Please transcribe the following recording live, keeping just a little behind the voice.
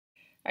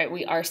All right,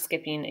 we are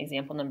skipping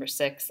example number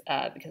 6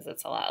 because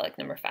it's a lot like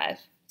number 5,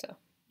 so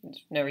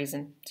there's no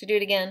reason to do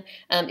it again.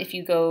 If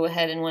you go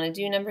ahead and want to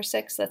do number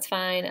 6, that's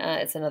fine.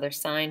 It's another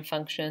sine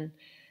function,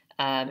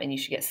 and you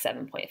should get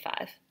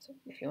 7.5. So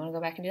if you want to go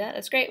back and do that,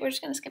 that's great. We're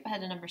just going to skip ahead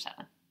to number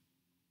 7.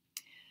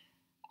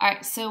 All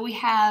right, so we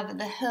have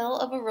the hill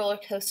of a roller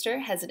coaster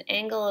has an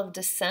angle of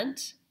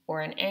descent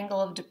or an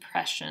angle of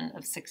depression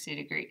of 60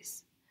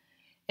 degrees.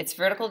 Its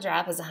vertical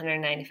drop is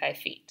 195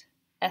 feet.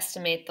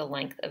 Estimate the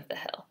length of the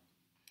hill.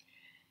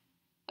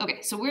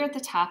 Okay, so we're at the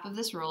top of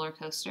this roller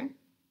coaster,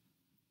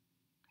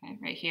 okay,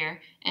 right here,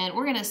 and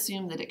we're going to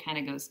assume that it kind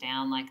of goes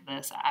down like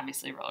this.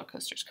 Obviously, roller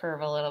coasters curve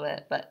a little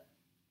bit, but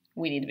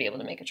we need to be able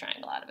to make a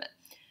triangle out of it.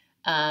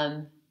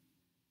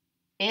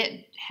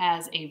 It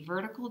has a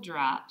vertical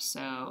drop,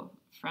 so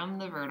from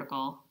the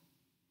vertical,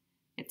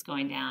 it's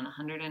going down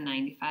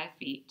 195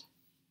 feet.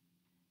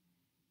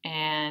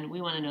 And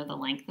we want to know the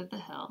length of the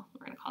hill.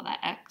 We're going to call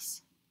that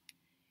x.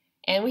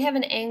 And we have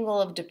an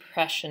angle of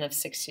depression of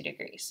 60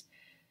 degrees.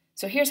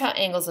 So here's how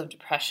angles of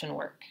depression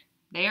work.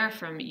 They are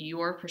from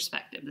your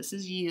perspective. This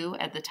is you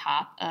at the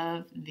top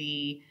of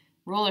the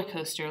roller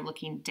coaster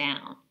looking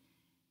down.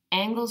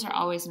 Angles are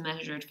always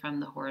measured from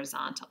the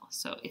horizontal.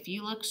 So if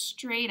you look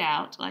straight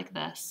out like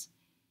this,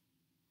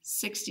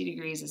 60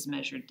 degrees is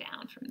measured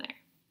down from there.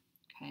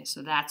 Okay,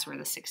 so that's where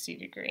the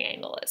 60-degree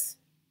angle is.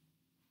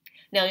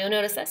 Now you'll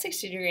notice that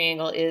 60-degree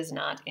angle is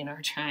not in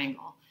our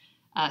triangle,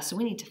 so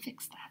we need to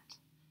fix that.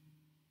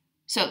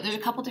 So there's a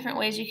couple different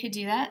ways you could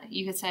do that.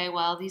 You could say,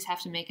 well, these have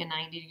to make a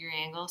 90-degree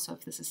angle, so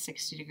if this is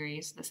 60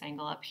 degrees, this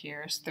angle up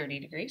here is 30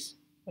 degrees,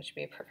 which would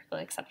be a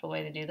perfectly acceptable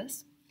way to do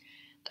this.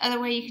 The other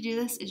way you could do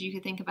this is you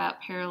could think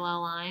about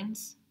parallel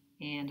lines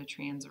and a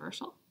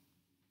transversal.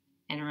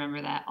 And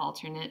remember that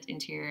alternate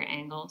interior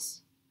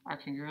angles are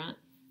congruent,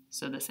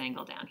 so this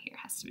angle down here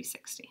has to be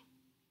 60.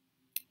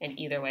 And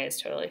either way is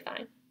totally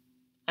fine.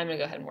 I'm going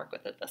to go ahead and work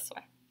with it this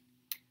way.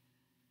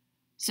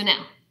 So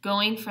now,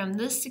 going from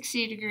this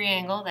 60-degree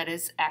angle that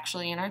is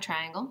actually in our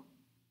triangle,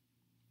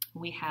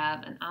 we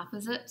have an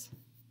opposite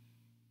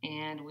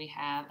and we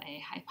have a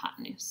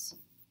hypotenuse.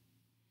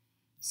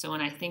 So when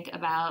I think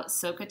about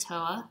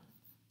SOHCAHTOA,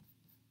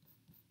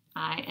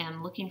 I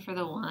am looking for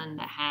the one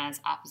that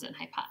has opposite and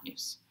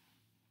hypotenuse,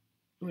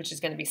 which is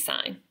going to be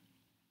sine.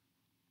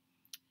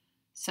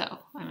 So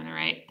I'm going to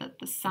write that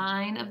the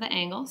sine of the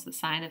angles, the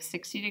sine of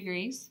 60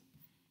 degrees,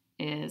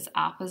 is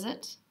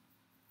opposite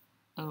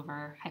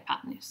over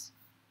hypotenuse.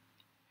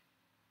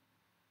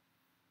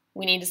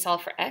 We need to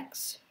solve for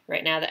x.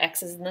 Right now the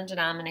x is in the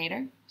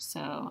denominator,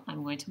 so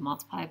I'm going to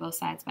multiply both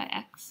sides by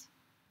x.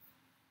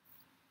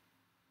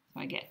 So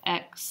I get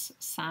x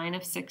sine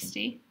of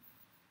 60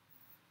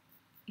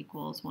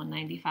 equals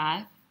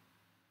 195.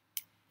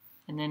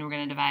 And then we're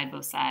going to divide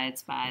both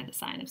sides by the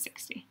sine of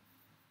 60.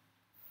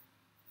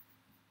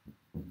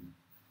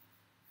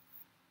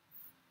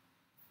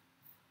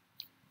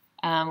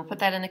 We'll put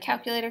that in the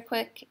calculator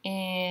quick,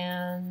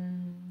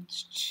 and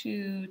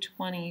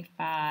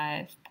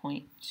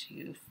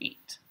 225.2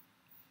 feet.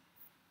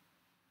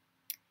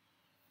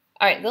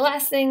 All right, the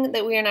last thing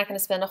that we are not going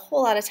to spend a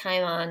whole lot of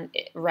time on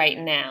right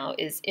now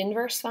is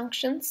inverse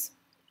functions.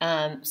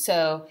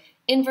 So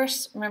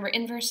inverse, remember,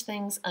 inverse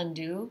things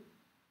undo.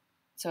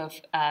 So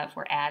if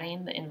we're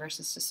adding, the inverse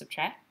is to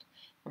subtract.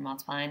 We're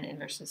multiplying, the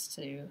inverse is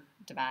to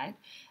divide.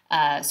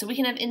 So we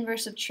can have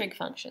inverse of trig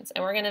functions,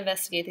 and we're going to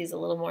investigate these a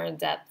little more in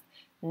depth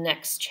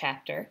next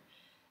chapter.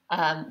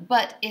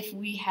 But if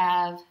we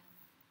have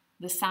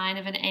the sine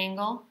of an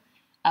angle,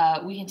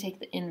 we can take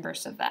the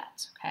inverse of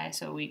that. Okay,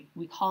 so we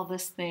call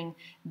this thing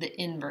the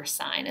inverse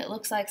sine. It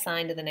looks like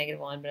sine to the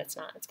 -1, but it's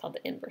not. It's called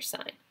the inverse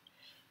sine.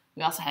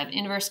 We also have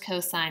inverse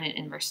cosine and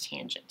inverse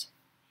tangent.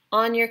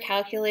 On your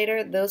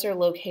calculator, those are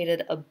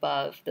located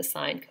above the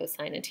sine,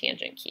 cosine, and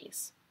tangent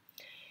keys.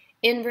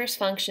 Inverse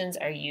functions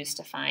are used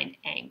to find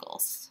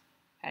angles.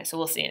 Okay, so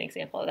we'll see an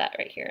example of that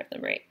right here at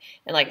number 8.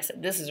 And like I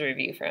said, this is a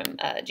review from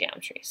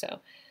geometry,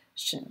 so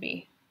shouldn't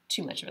be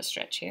too much of a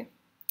stretch here.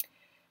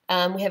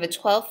 We have a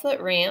 12-foot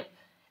ramp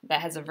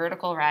that has a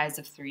vertical rise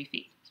of 3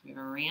 feet. So we have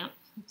a ramp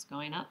that's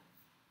going up.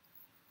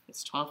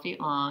 It's 12 feet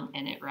long,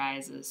 and it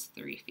rises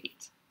 3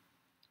 feet.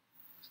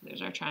 So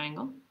there's our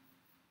triangle.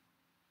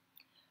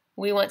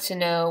 We want to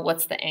know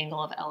what's the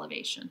angle of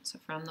elevation. So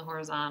from the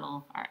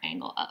horizontal, our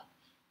angle up.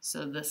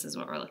 So this is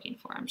what we're looking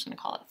for. I'm just going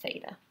to call it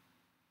theta.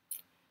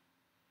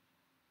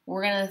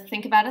 We're going to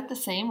think about it the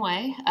same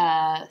way.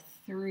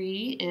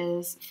 3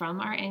 is from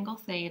our angle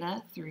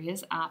theta. 3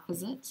 is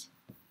opposite.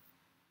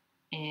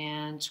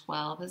 And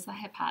 12 is the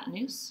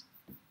hypotenuse.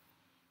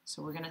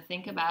 So we're going to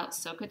think about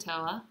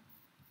SOHCAHTOA.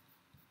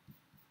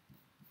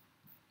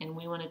 And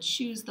we want to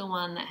choose the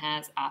one that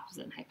has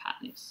opposite and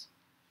hypotenuse,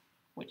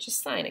 which is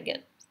sine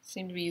again.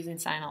 Seem to be using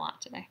sine a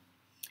lot today.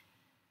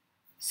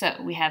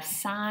 So we have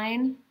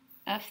sine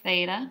of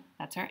theta,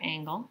 that's our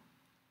angle,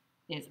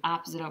 is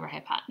opposite over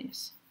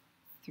hypotenuse,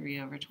 3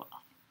 over 12.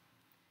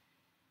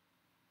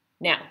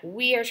 Now,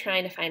 we are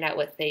trying to find out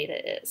what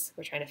theta is.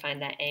 We're trying to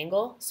find that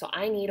angle, so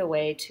I need a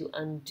way to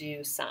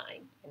undo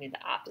sine. I need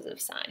the opposite of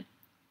sine.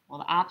 Well,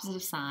 the opposite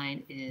of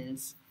sine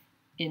is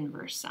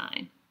inverse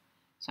sine.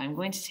 So I'm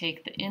going to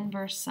take the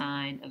inverse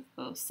sine of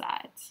both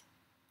sides.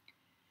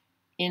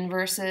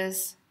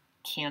 Inverses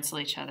cancel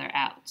each other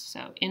out.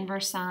 So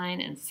inverse sine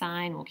and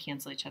sine will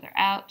cancel each other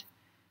out.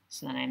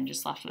 So then I'm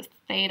just left with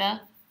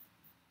theta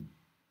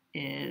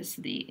is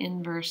the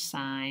inverse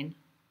sine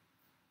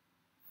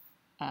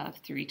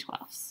of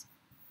 3/12.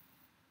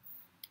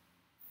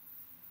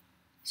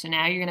 So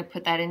now you're going to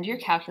put that into your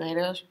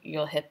calculator.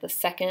 You'll hit the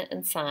second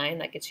and sine.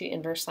 That gets you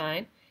inverse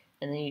sine.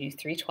 And then you do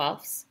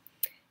 3/12.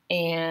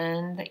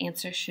 And the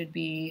answer should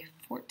be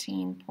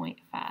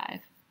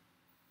 14.5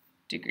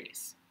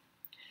 degrees.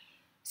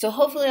 So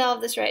hopefully all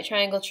of this right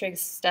triangle trig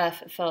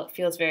stuff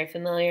feels very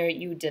familiar.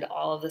 You did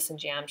all of this in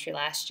geometry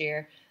last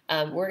year.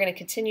 We're going to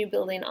continue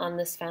building on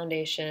this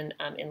foundation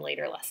in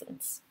later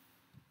lessons.